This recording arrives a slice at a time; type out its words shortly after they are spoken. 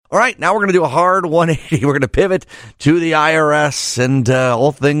All right, now we're going to do a hard 180. We're going to pivot to the IRS and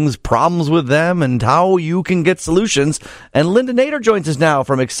all things, problems with them, and how you can get solutions. And Linda Nader joins us now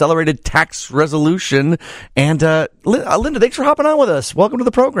from Accelerated Tax Resolution. And Linda, thanks for hopping on with us. Welcome to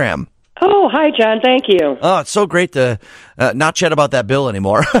the program. Oh, hi, John. Thank you. Oh, it's so great to not chat about that bill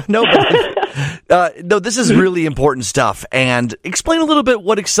anymore. No, this is really important stuff. And explain a little bit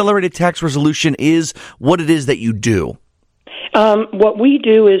what Accelerated Tax Resolution is, what it is that you do. What we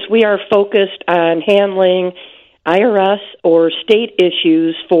do is we are focused on handling IRS or state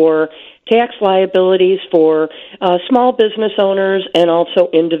issues for tax liabilities for small business owners and also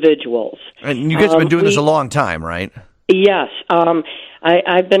individuals. And you guys have been doing this a long time, right? Yes.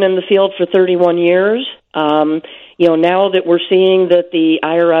 I've been in the field for 31 years. Now that we're seeing that the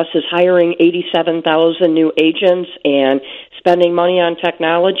IRS is hiring 87,000 new agents and spending money on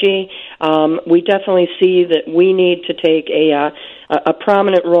technology, we definitely see that we need to take a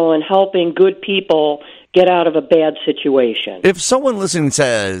prominent role in helping good people get out of a bad situation. If someone listening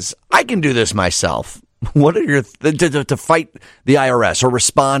says, I can do this myself, what are your to fight the IRS or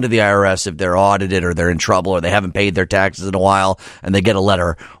respond to the IRS if they're audited or they're in trouble or they haven't paid their taxes in a while and they get a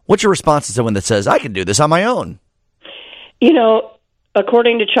letter? What's your response to someone that says, I can do this on my own?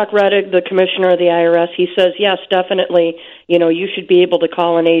 According to Chuck Reddick, the commissioner of the IRS, he says, yes, definitely, you should be able to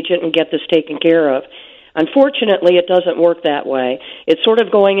call an agent and get this taken care of. Unfortunately, it doesn't work that way. It's sort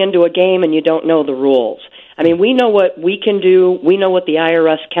of going into a game and you don't know the rules. I mean, we know what we can do. We know what the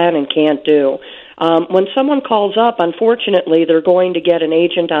IRS can and can't do. When someone calls up, unfortunately, they're going to get an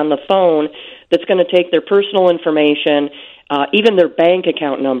agent on the phone that's going to take their personal information, even their bank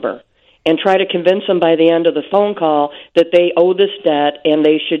account number, and try to convince them by the end of the phone call that they owe this debt and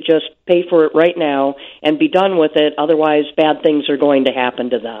they should just pay for it right now and be done with it. Otherwise, bad things are going to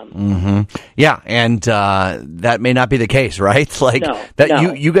happen to them. Mm-hmm. Yeah, and that may not be the case, right? No.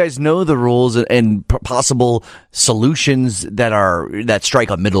 You guys know the rules and possible solutions that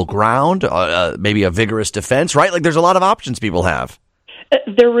strike a middle ground, maybe a vigorous defense, right? Like there's a lot of options people have.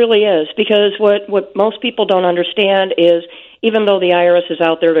 There really is, because what most people don't understand is even though the IRS is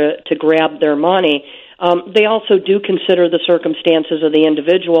out there to grab their money, they also do consider the circumstances of the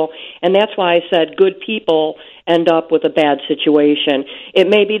individual, and that's why I said good people end up with a bad situation. It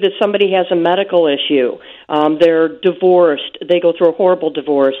may be that somebody has a medical issue, they're divorced, they go through a horrible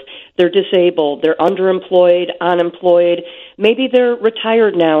divorce, they're disabled, they're underemployed, unemployed, maybe they're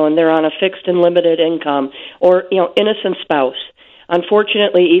retired now and they're on a fixed and limited income, or innocent spouse.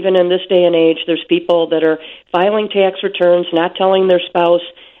 Unfortunately, even in this day and age, there's people that are filing tax returns, not telling their spouse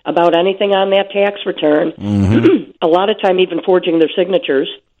about anything on that tax return, a lot of time even forging their signatures,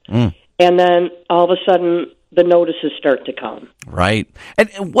 and then all of a sudden the notices start to come. Right.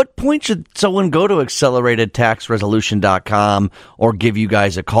 And at what point should someone go to acceleratedtaxresolution.com or give you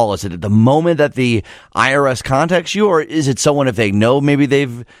guys a call? Is it at the moment that the IRS contacts you, or is it someone if they know maybe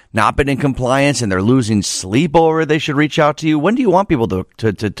they've not been in compliance and they're losing sleep over, they should reach out to you? When do you want people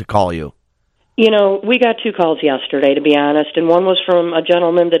to call you? We got 2 calls yesterday, to be honest, and one was from a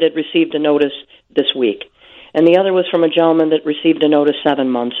gentleman that had received a notice this week, and the other was from a gentleman that received a notice 7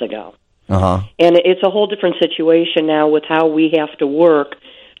 months ago. Uh-huh. And it's a whole different situation now with how we have to work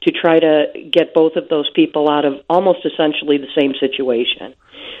to try to get both of those people out of almost essentially the same situation.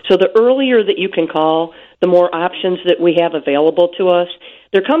 So the earlier that you can call, the more options that we have available to us.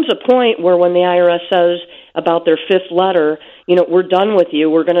 There comes a point where when the IRS says about their 5th letter, we're done with you.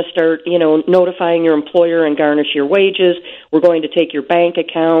 We're going to start, notifying your employer and garnish your wages. We're going to take your bank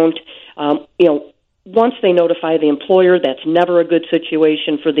account. Once they notify the employer, that's never a good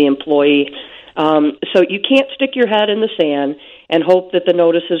situation for the employee. So you can't stick your head in the sand and hope that the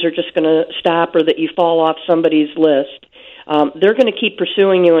notices are just going to stop or that you fall off somebody's list. They're going to keep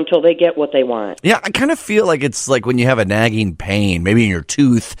pursuing you until they get what they want. Yeah, I kind of feel like it's like when you have a nagging pain, maybe in your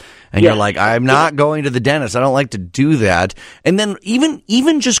tooth, and you're like, I'm not going to the dentist. I don't like to do that. And then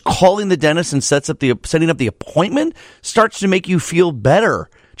even just calling the dentist and setting up the appointment starts to make you feel better.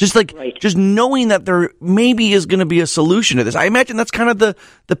 Just knowing that there maybe is going to be a solution to this. I imagine that's kind of the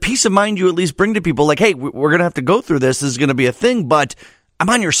peace of mind you at least bring to people. Like, hey, we're going to have to go through this. This is going to be a thing, but I'm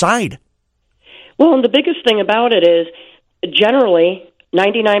on your side. Well, and the biggest thing about it is generally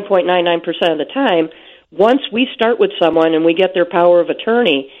 99.99% of the time, once we start with someone and we get their power of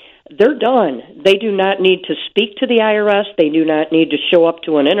attorney, they're done. They do not need to speak to the IRS. They do not need to show up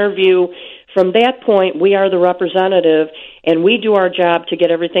to an interview, From that point, we are the representative, and we do our job to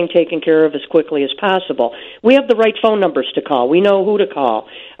get everything taken care of as quickly as possible. We have the right phone numbers to call. We know who to call.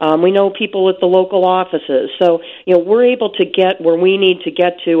 We know people at the local offices. So, we're able to get where we need to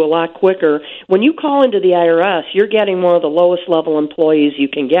get to a lot quicker. When you call into the IRS, you're getting one of the lowest level employees you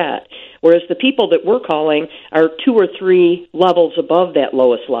can get, whereas the people that we're calling are 2 or 3 levels above that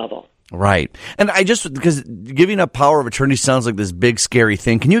lowest level. Right. And because giving up power of attorney sounds like this big, scary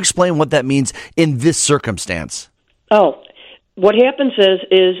thing. Can you explain what that means in this circumstance? Oh, what happens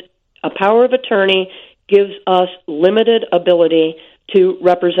is a power of attorney gives us limited ability to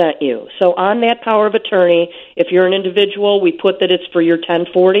represent you. So on that power of attorney, if you're an individual, we put that it's for your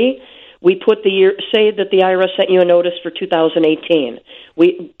 1040. We put the year, say that the IRS sent you a notice for 2018.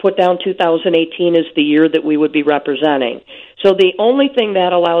 We put down 2018 as the year that we would be representing. So the only thing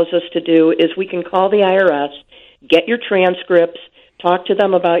that allows us to do is we can call the IRS, get your transcripts, talk to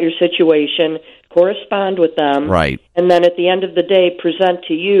them about your situation, correspond with them, right, and then at the end of the day, present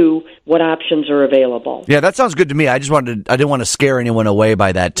to you what options are available. Yeah, that sounds good to me. I didn't want to scare anyone away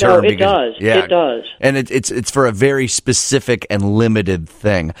by that term. No, it does. Yeah, it does. And it's for a very specific and limited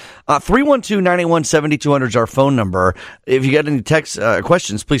thing. 312-981-7200 is our phone number. If you got any text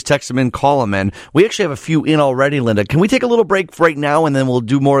questions, please text them in, call them in. We actually have a few in already, Linda. Can we take a little break right now, and then we'll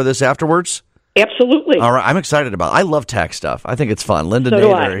do more of this afterwards? Absolutely. All right, I'm excited about it. I love tax stuff. I think it's fun. Linda So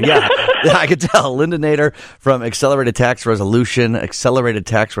Nader. do I. Yeah, I could tell. Linda Nader from Accelerated Tax Resolution,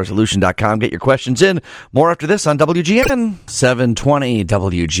 acceleratedtaxresolution.com. Get your questions in. More after this on WGN. 720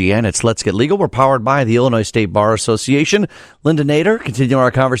 WGN. It's Let's Get Legal. We're powered by the Illinois State Bar Association. Linda Nader, continuing our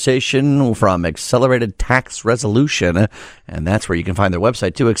conversation from Accelerated Tax Resolution. And that's where you can find their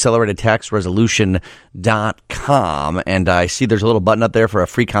website, too, acceleratedtaxresolution.com. And I see there's a little button up there for a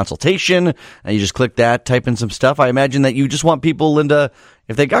free consultation. And you just click that, type in some stuff. I imagine that you just want people, Linda,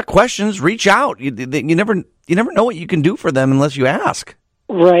 if they got questions, reach out. You never know what you can do for them unless you ask.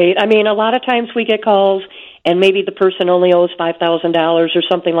 Right. I mean, a lot of times we get calls, and maybe the person only owes $5,000 or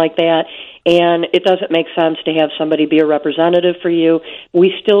something like that, and it doesn't make sense to have somebody be a representative for you.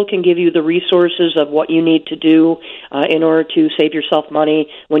 We still can give you the resources of what you need to do in order to save yourself money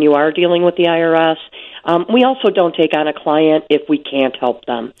when you are dealing with the IRS. We also don't take on a client if we can't help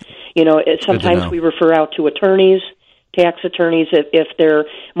them. Sometimes we refer out to attorneys, tax attorneys, if they're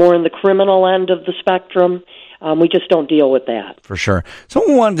more in the criminal end of the spectrum. We just don't deal with that. For sure.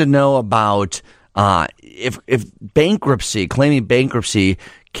 Someone wanted to know about if bankruptcy, claiming bankruptcy,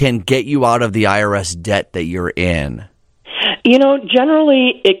 can get you out of the IRS debt that you're in.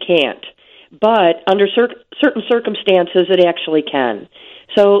 Generally it can't, but under certain circumstances it actually can.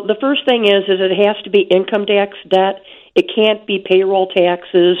 So the first thing is it has to be income tax debt. It can't be payroll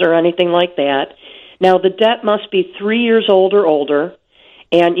taxes or anything like that. Now, the debt must be 3 years old or older,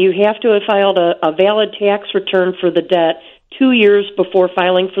 and you have to have filed a valid tax return for the debt 2 years before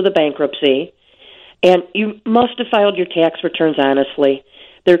filing for the bankruptcy, and you must have filed your tax returns honestly.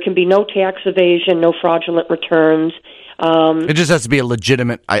 There can be no tax evasion, no fraudulent returns. It just has to be a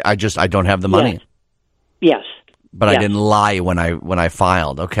legitimate, I don't have the money. Yes. But yes. I didn't lie when I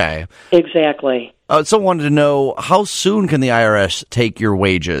filed. Okay. Exactly. Someone wanted to know, how soon can the IRS take your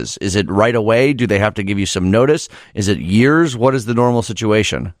wages? Is it right away? Do they have to give you some notice? Is it years? What is the normal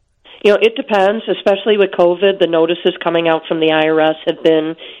situation? It depends, especially with COVID. The notices coming out from the IRS have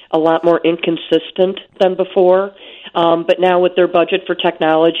been a lot more inconsistent than before. But now with their budget for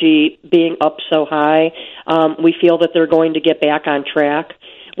technology being up so high, we feel that they're going to get back on track.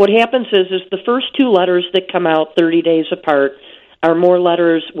 What happens is the first 2 letters that come out 30 days apart are more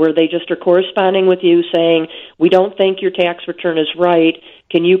letters where they just are corresponding with you saying, we don't think your tax return is right.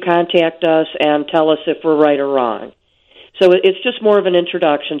 Can you contact us and tell us if we're right or wrong? So it's just more of an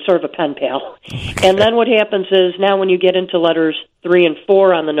introduction, sort of a pen pal. Okay. And then what happens is now when you get into letters 3 and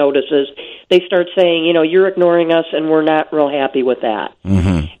 4 on the notices, they start saying, you're ignoring us and we're not real happy with that.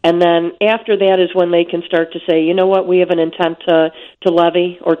 Mm-hmm. And then after that is when they can start to say, you know what, we have an intent to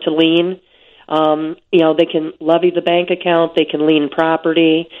levy or to lien. They can levy the bank account, they can lien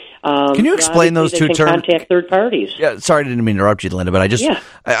property. Can you explain those two terms? Contact third parties. Yeah, sorry, I didn't mean to interrupt you, Linda, but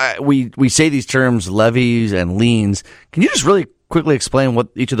we say these terms, levies and liens. Can you just really quickly explain what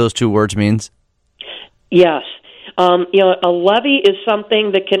each of those 2 words means? Yes. A levy is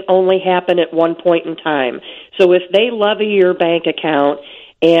something that can only happen at one point in time. So if they levy your bank account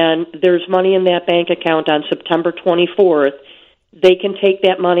and there's money in that bank account on September 24th, they can take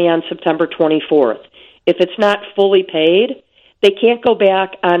that money on September 24th. If it's not fully paid, they can't go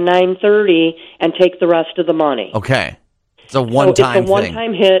back on 9/30 and take the rest of the money. Okay. It's a one-time thing. It's a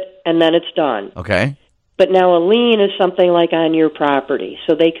one-time hit, and then it's done. Okay. But now a lien is something like on your property.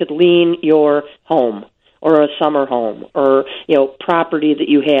 So they could lien your home or a summer home or, property that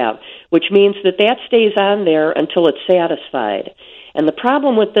you have, which means that stays on there until it's satisfied. And the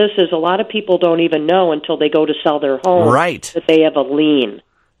problem with this is a lot of people don't even know until they go to sell their home that they have a lien.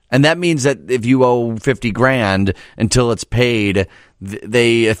 And that means that if you owe $50,000 until it's paid,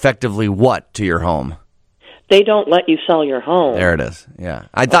 they effectively what to your home? They don't let you sell your home. There it is. Yeah,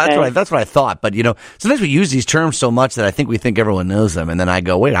 I thought that's what I thought. But sometimes we use these terms so much that I think we think everyone knows them, and then I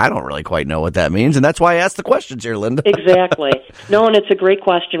go, wait, I don't really quite know what that means, and that's why I asked the questions here, Linda. Exactly. No, and it's a great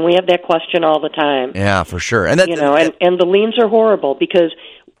question. We have that question all the time. Yeah, for sure. And and the liens are horrible because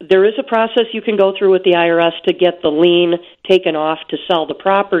there is a process you can go through with the IRS to get the lien taken off to sell the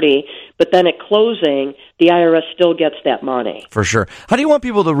property, but then at closing, the IRS still gets that money. For sure. How do you want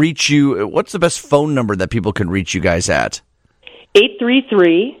people to reach you? What's the best phone number that people can reach you guys at?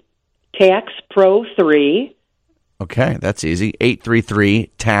 833-TAX-PRO-3. Okay, that's easy.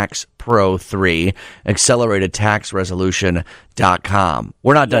 833-TAX-PRO-3, acceleratedtaxresolution.com.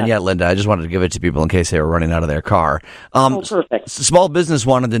 We're not done yet, Linda. I just wanted to give it to people in case they were running out of their car. Perfect. Small business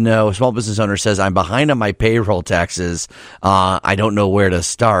wanted to know, small business owner says, I'm behind on my payroll taxes. I don't know where to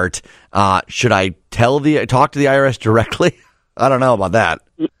start. Should I talk to the IRS directly? I don't know about that.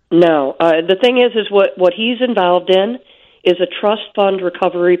 No. The thing is what he's involved in is a trust fund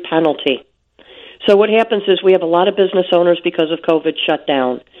recovery penalty. So what happens is we have a lot of business owners because of COVID shut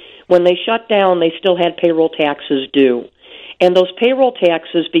down. When they shut down, they still had payroll taxes due. And those payroll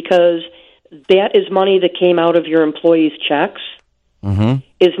taxes, because that is money that came out of your employees' checks,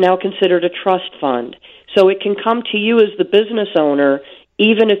 is now considered a trust fund. So it can come to you as the business owner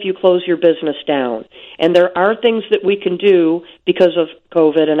even if you close your business down. And there are things that we can do because of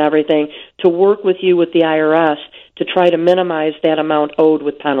COVID and everything to work with you with the IRS to try to minimize that amount owed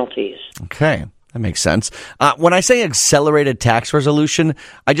with penalties. Okay. That makes sense. When I say accelerated tax resolution,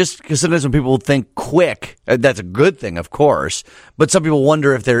 because sometimes when people think quick, that's a good thing, of course. But some people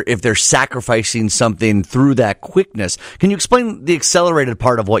wonder if they're sacrificing something through that quickness. Can you explain the accelerated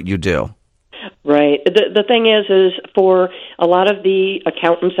part of what you do? Right. The thing is for a lot of the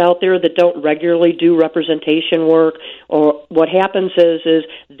accountants out there that don't regularly do representation work, or what happens is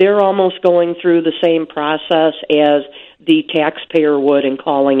they're almost going through the same process as the taxpayer would in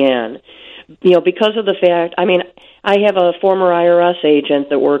calling in. Because of the fact, I have a former IRS agent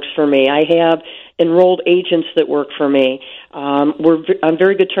that works for me. I have enrolled agents that work for me. We're on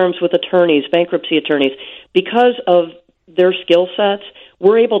very good terms with attorneys, bankruptcy attorneys. Because of their skill sets,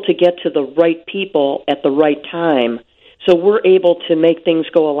 we're able to get to the right people at the right time. So we're able to make things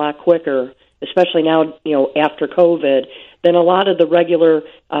go a lot quicker, especially now, after COVID, than a lot of the regular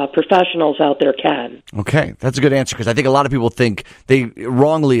professionals out there can. Okay, that's a good answer, because I think a lot of people think they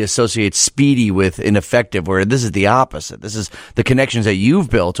wrongly associate speedy with ineffective, where this is the opposite. This is the connections that you've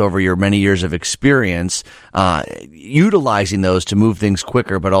built over your many years of experience, utilizing those to move things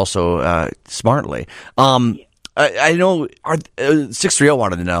quicker, but also smartly. I know 630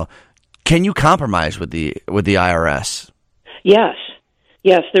 wanted to know, can you compromise with the IRS? Yes,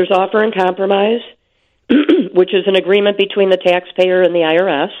 there's offer and compromise, which is an agreement between the taxpayer and the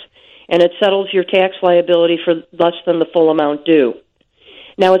IRS, and it settles your tax liability for less than the full amount due.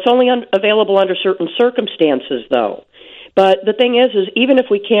 Now, it's only available under certain circumstances, though. But the thing is even if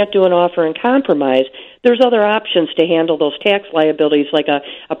we can't do an offer and compromise, there's other options to handle those tax liabilities, like a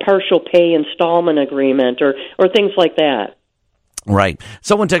partial pay installment agreement or things like that. Right.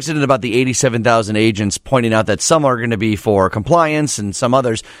 Someone texted in about the 87,000 agents, pointing out that some are going to be for compliance and some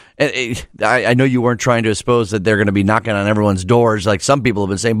others. I know you weren't trying to expose that they're going to be knocking on everyone's doors like some people have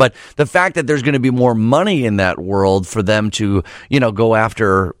been saying, but the fact that there's going to be more money in that world for them to, go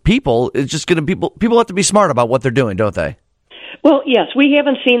after people, it's just going to people have to be smart about what they're doing, don't they? Well, yes, we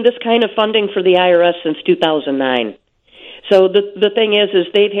haven't seen this kind of funding for the IRS since 2009. So the thing is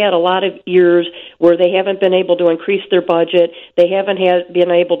they've had a lot of years where they haven't been able to increase their budget. They haven't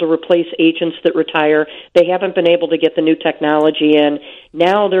been able to replace agents that retire. They haven't been able to get the new technology in.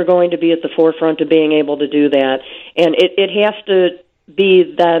 Now they're going to be at the forefront of being able to do that. And it has to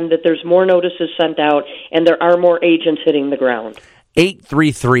be then that there's more notices sent out and there are more agents hitting the ground.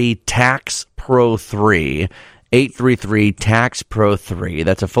 833-TAX-PRO-3. 833-TAX-PRO-3.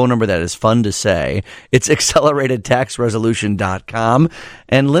 That's a phone number that is fun to say. It's acceleratedtaxresolution.com.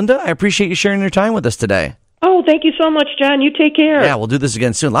 And Linda, I appreciate you sharing your time with us today. Oh, thank you so much, John. You take care. Yeah, we'll do this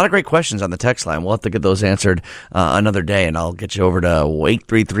again soon. A lot of great questions on the text line. We'll have to get those answered another day, and I'll get you over to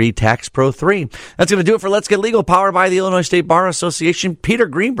 833-TAX-PRO-3. That's going to do it for Let's Get Legal, powered by the Illinois State Bar Association. Peter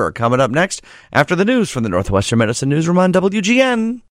Greenberg coming up next after the news from the Northwestern Medicine Newsroom on WGN.